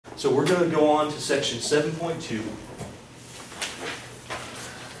So we're going to go on to section 7.2.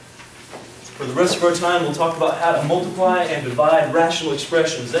 For the rest of our time, we'll talk about how to multiply and divide rational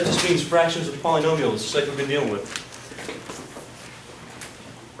expressions. That just means fractions of polynomials, just like we've been dealing with.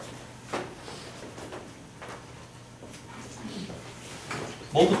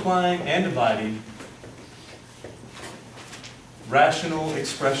 Multiplying and dividing rational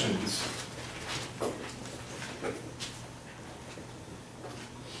expressions.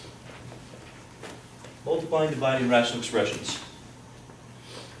 Multiplying, dividing rational expressions.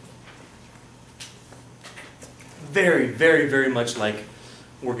 Very, very, very much like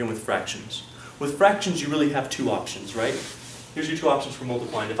working with fractions. With fractions, you really have two options, right? Here's your two options for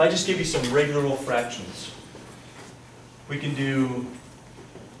multiplying. If I just give you some regular old fractions, we can do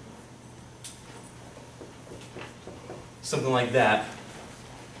something like that.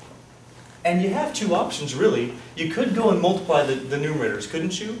 And you have two options, really. You could go and multiply the numerators,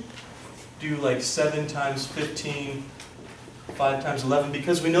 couldn't you? Do like 7 times 15, 5 times 11,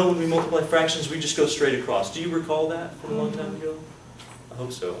 because we know when we multiply fractions, we just go straight across. Do you recall that from a long time ago? I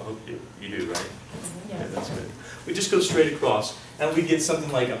hope so. I hope you do, right? Yeah. Yeah, that's good. We just go straight across, and we get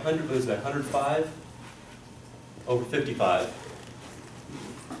something like 100, what is that, 105 over 55.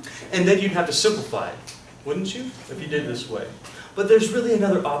 And then you'd have to simplify it, wouldn't you, if you did it this way? But there's really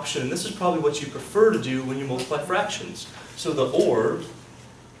another option, and this is probably what you prefer to do when you multiply fractions. So the or,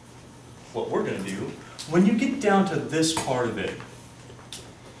 what we're going to do, when you get down to this part of it,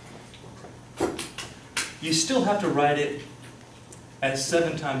 you still have to write it as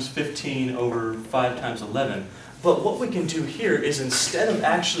 7 times 15 over 5 times 11. But what we can do here is, instead of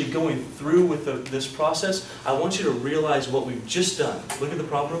actually going through with this process, I want you to realize what we've just done. Look at the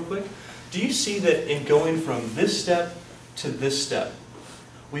problem real quick. Do you see that in going from this step to this step,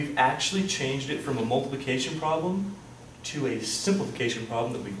 we've actually changed it from a multiplication problem to a simplification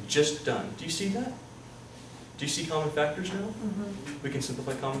problem that we've just done? Do you see that? Do you see common factors now? Mm-hmm. We can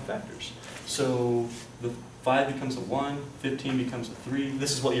simplify common factors. So the 5 becomes a 1, 15 becomes a 3.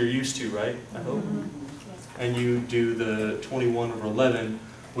 This is what you're used to, right? I hope. Mm-hmm. And you do the 21 over 11,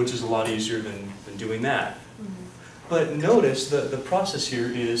 which is a lot easier than doing that. Mm-hmm. But notice the process here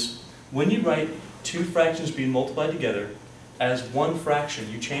is, when you write two fractions being multiplied together as one fraction,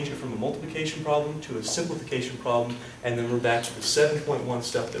 you change it from a multiplication problem to a simplification problem, and then we're back to the 7.1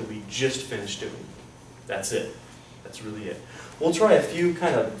 stuff that we just finished doing. That's it. That's really it. We'll try a few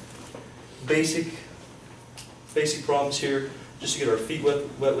kind of basic problems here, just to get our feet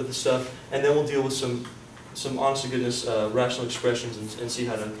wet with the stuff, and then we'll deal with some honest to goodness rational expressions and see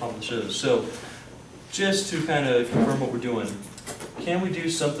how to accomplish those. So, just to kind of confirm what we're doing, can we do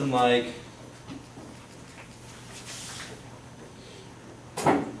something like,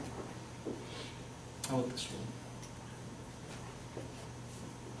 how about this one?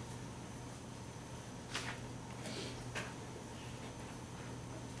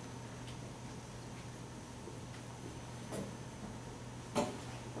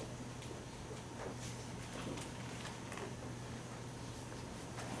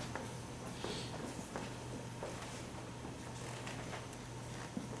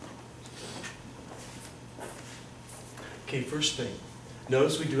 Okay, first thing.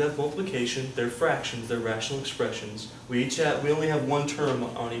 Notice we do have multiplication. They're fractions. They're rational expressions. We only have one term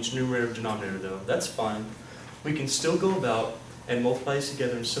on each numerator and denominator, though. That's fine. We can still go about and multiply these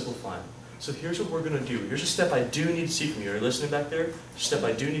together and simplify them. So here's what we're going to do. Here's a step I do need to see from you. Are you listening back there? A step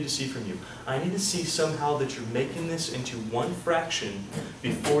I do need to see from you. I need to see somehow that you're making this into one fraction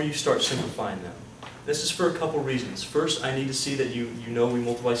before you start simplifying them. This is for a couple reasons. First, I need to see that you know we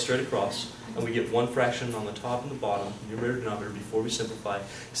multiply straight across, and we get one fraction on the top and the bottom, numerator and denominator, before we simplify.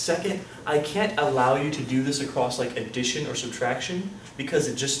 Second, I can't allow you to do this across like addition or subtraction, because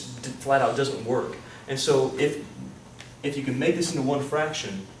it just flat out doesn't work. And so if you can make this into one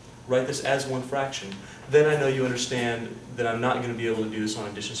fraction, write this as one fraction, then I know you understand that I'm not going to be able to do this on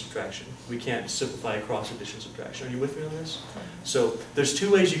addition subtraction. We can't simplify across addition subtraction. Are you with me on this? So there's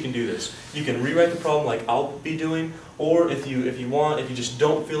two ways you can do this. You can rewrite the problem like I'll be doing, or if you just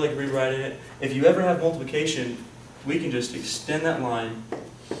don't feel like rewriting it, if you ever have multiplication, we can just extend that line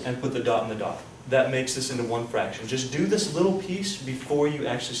and put the dot in the dot. That makes this into one fraction. Just do this little piece before you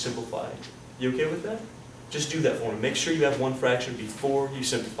actually simplify. You okay with that? Just do that for me. Make sure you have one fraction before you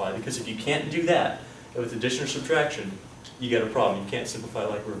simplify, because if you can't do that with addition or subtraction, you got a problem. You can't simplify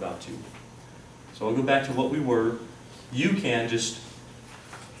like we're about to. So I'll go back to what we were. You can just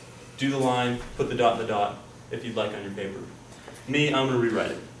do the line, put the dot in the dot, if you'd like, on your paper. Me, I'm going to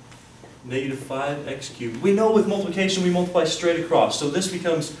rewrite it. Negative 5x cubed. We know with multiplication we multiply straight across. So this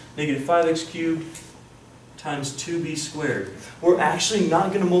becomes negative 5x cubed times 2b squared. We're actually not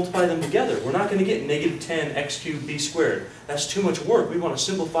going to multiply them together. We're not going to get negative 10 x cubed b squared. That's too much work. We want to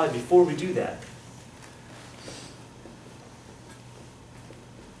simplify before we do that.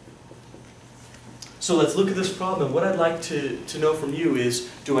 So let's look at this problem. What I'd like to know from you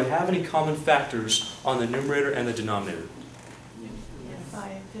is, do I have any common factors on the numerator and the denominator?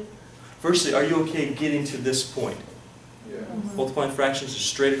 Firstly, are you okay getting to this point? Yeah. Multiplying fractions is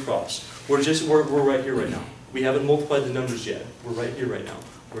straight across. We're right here right now. We haven't multiplied the numbers yet. We're right here right now.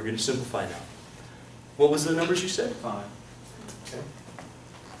 We're going to simplify now. What was the numbers you said? 5. Okay.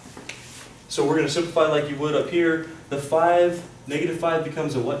 So we're going to simplify like you would up here. The 5, negative 5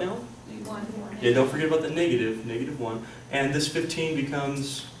 becomes a what now? 1. Yeah, don't forget about the negative, negative 1. And this 15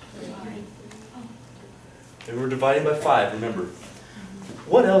 becomes, and we're dividing by 5, remember.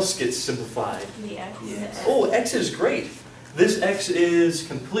 What else gets simplified? The x. Yes. Oh, x is great. This x is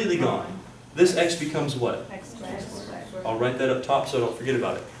completely gone. This x becomes what? X squared. I'll write that up top so I don't forget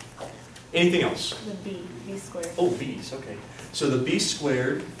about it. Anything else? The b squared. Oh, b's, okay. So the b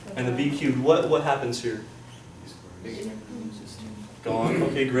squared and the b cubed, what happens here? Gone,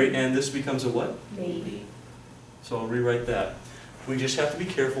 okay, great. And this becomes a what? B. So I'll rewrite that. We just have to be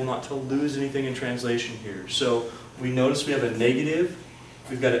careful not to lose anything in translation here. So we notice we have a negative,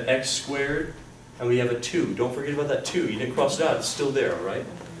 we've got an x squared, and we have a 2. Don't forget about that 2. You didn't cross it out, it's still there, all right?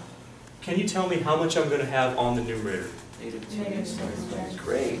 Can you tell me how much I'm going to have on the numerator? Negative 2.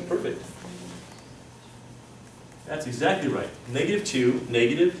 Great, perfect. That's exactly right. Negative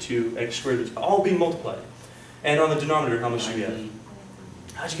 2, x squared, it's all being multiplied. And on the denominator, how much do we have?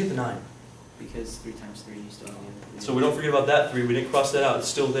 How'd you get the 9? Because 3 times 3 you still have the So we don't forget about that 3. We didn't cross that out. It's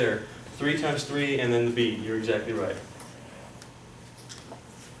still there. 3 times 3 and then the b. You're exactly right.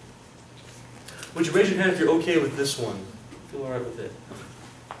 Would you raise your hand if you're okay with this one? Feel all right with it?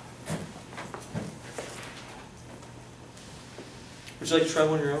 Would you like to try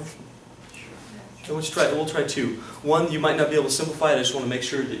one on your own? So let's try. We'll try 2. 1, you might not be able to simplify it. I just want to make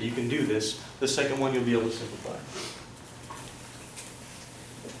sure that you can do this. The second one, you'll be able to simplify.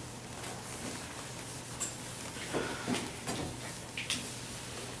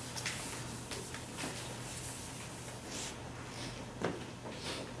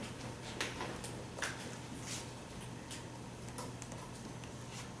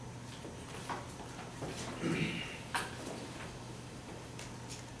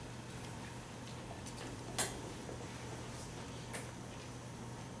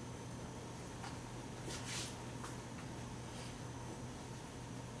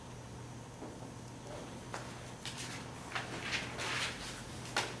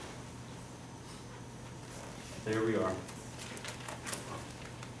 There we are.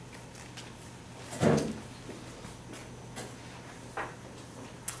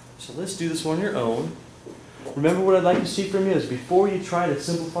 So let's do this on your own. Remember, what I'd like to see from you is, before you try to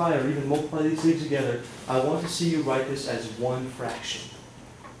simplify or even multiply these things together, I want to see you write this as one fraction.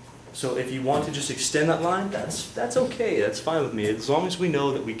 So if you want to just extend that line, that's okay. That's fine with me, as long as we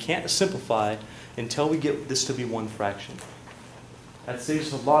know that we can't simplify until we get this to be one fraction. That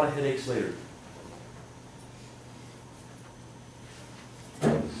saves us a lot of headaches later.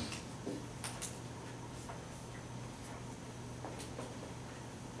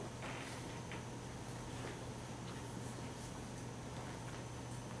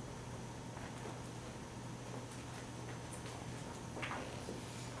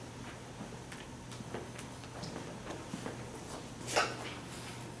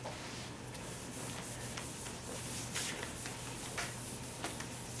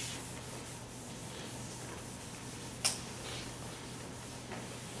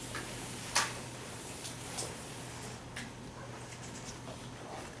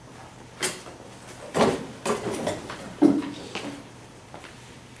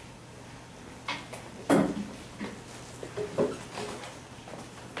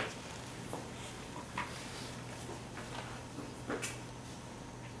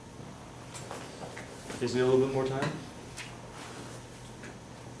 Is it a little bit more time?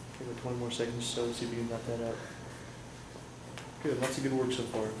 Give it 20 more seconds, so let's see if we can knock that out. Good, lots of good work so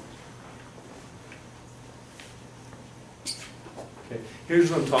far. Okay, here's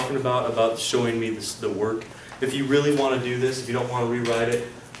what I'm talking about showing me the work. If you really want to do this, if you don't want to rewrite it,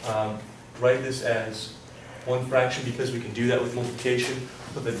 write this as one fraction, because we can do that with multiplication.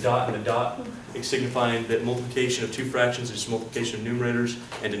 Put the dot and the dot, signifying that multiplication of two fractions is just multiplication of numerators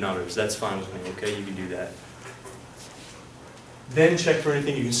and denominators. That's fine with me, okay? You can do that. Then check for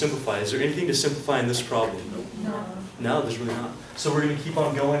anything you can simplify. Is there anything to simplify in this problem? No. No, there's really not. So we're going to keep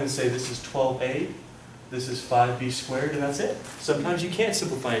on going and say this is 12a. This is 5b squared, and that's it. Sometimes you can't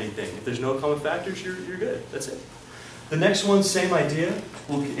simplify anything. If there's no common factors, you're good. That's it. The next one, same idea.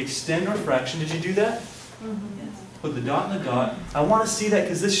 We'll extend our fraction. Did you do that? Put the dot in the dot. I want to see that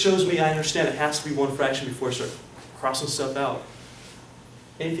because this shows me I understand it has to be one fraction before I start crossing stuff out.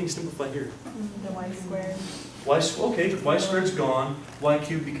 Anything simplify here? The y squared. Okay, y squared's gone. Y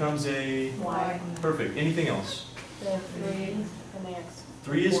cubed becomes a... Y. Perfect. Anything else? The 3 and the x.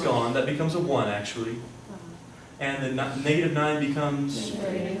 3 is gone. That becomes a 1, actually. And the negative 9 becomes...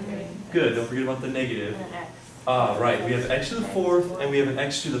 Good. Don't forget about the negative. And an x. Ah, right. We have x to the 4th, and we have an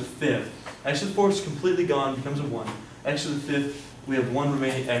x to the 5th. X to the 4th is completely gone, becomes a 1. X to the 5th, we have 1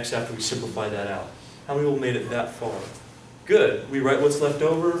 remaining x after we simplify that out. How many people made it that far? Good. We write what's left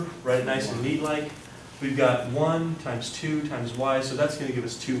over, write it nice and neat-like. We've got 1 times 2 times y, so that's going to give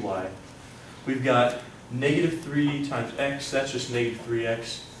us 2y. We've got negative 3 times x, that's just negative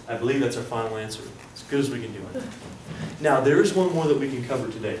 3x. I believe that's our final answer. As good as we can do it. Now, there is one more that we can cover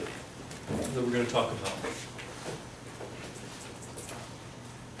today that we're going to talk about.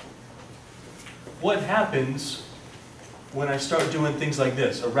 What happens when I start doing things like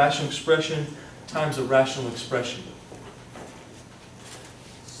this? A rational expression times a rational expression.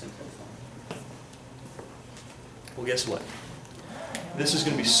 Well, guess what? This is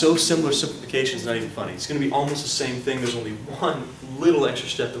going to be so similar, simplification is not even funny. It's going to be almost the same thing. There's only one little extra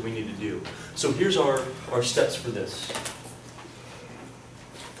step that we need to do. So here's our steps for this.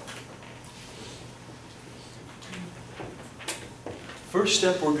 First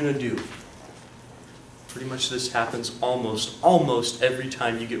step we're going to do. Pretty much this happens almost every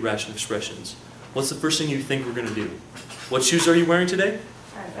time you get rational expressions. What's the first thing you think we're going to do? What shoes are you wearing today?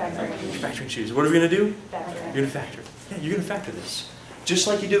 Factoring shoes. What are we going to do? You're going to factor. Yeah, you're going to factor this. Just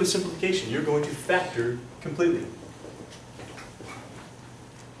like you did with simplification, you're going to factor completely.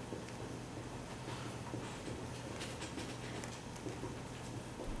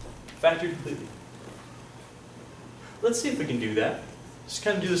 Factor completely. Let's see if we can do that. Just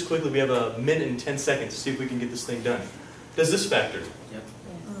kind of do this quickly. We have a minute and 10 seconds to see if we can get this thing done. Does this factor? Yep.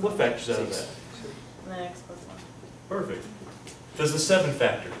 What factors out of that? And then x plus 1. Perfect. Does the 7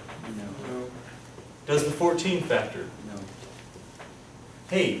 factor? No. Does the 14 factor? No.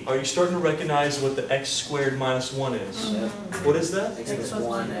 Hey, are you starting to recognize what the x squared minus 1 is? Yep. What is that? X plus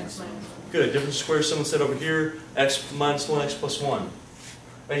 1, x minus 1. Good. Different squares. Someone said over here, x minus 1, x plus 1.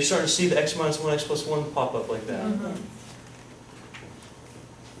 Are you starting to see the x minus 1, x plus 1 pop up like that?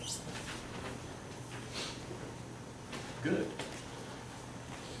 Good.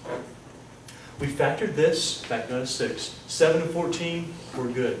 We factored this, factored out of 6. 7 and 14,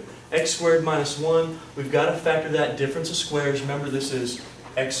 we're good. X squared minus 1, we've got to factor that difference of squares. Remember, this is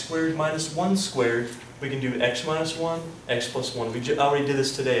x squared minus 1 squared. We can do x minus 1, x plus 1. We already did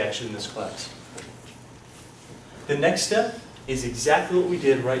this today, actually, in this class. The next step is exactly what we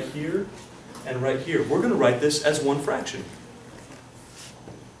did right here and right here. We're going to write this as one fraction.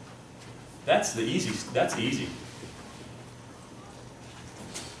 That's easy.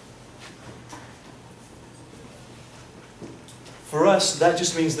 For us, that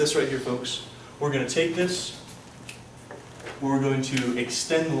just means this right here, folks. We're going to take this, we're going to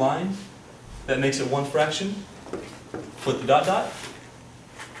extend the line. That makes it one fraction. Put the dot dot.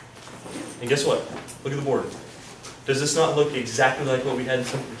 And guess what? Look at the board. Does this not look exactly like what we had in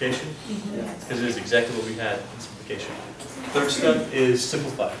simplification? Because it is exactly what we had in simplification. Third step is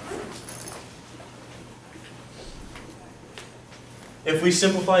simplify. If we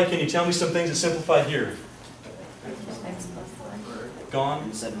simplify, can you tell me some things that simplify here? X plus 1.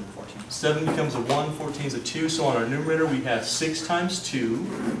 Gone. 7 and 14. 7 becomes a 1, 14 is a 2. So on our numerator we have 6 times 2,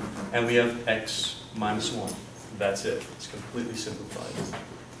 and we have x minus 1. That's it. It's completely simplified.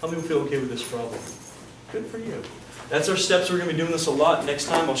 How many people feel okay with this problem? Good for you. That's our steps. We're going to be doing this a lot. Next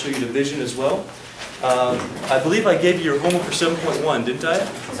time I'll show you division as well. I believe I gave you your homework for 7.1, didn't I?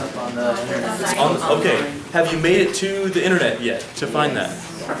 It's up on the internet. Okay. Have you made it to the internet yet to find that?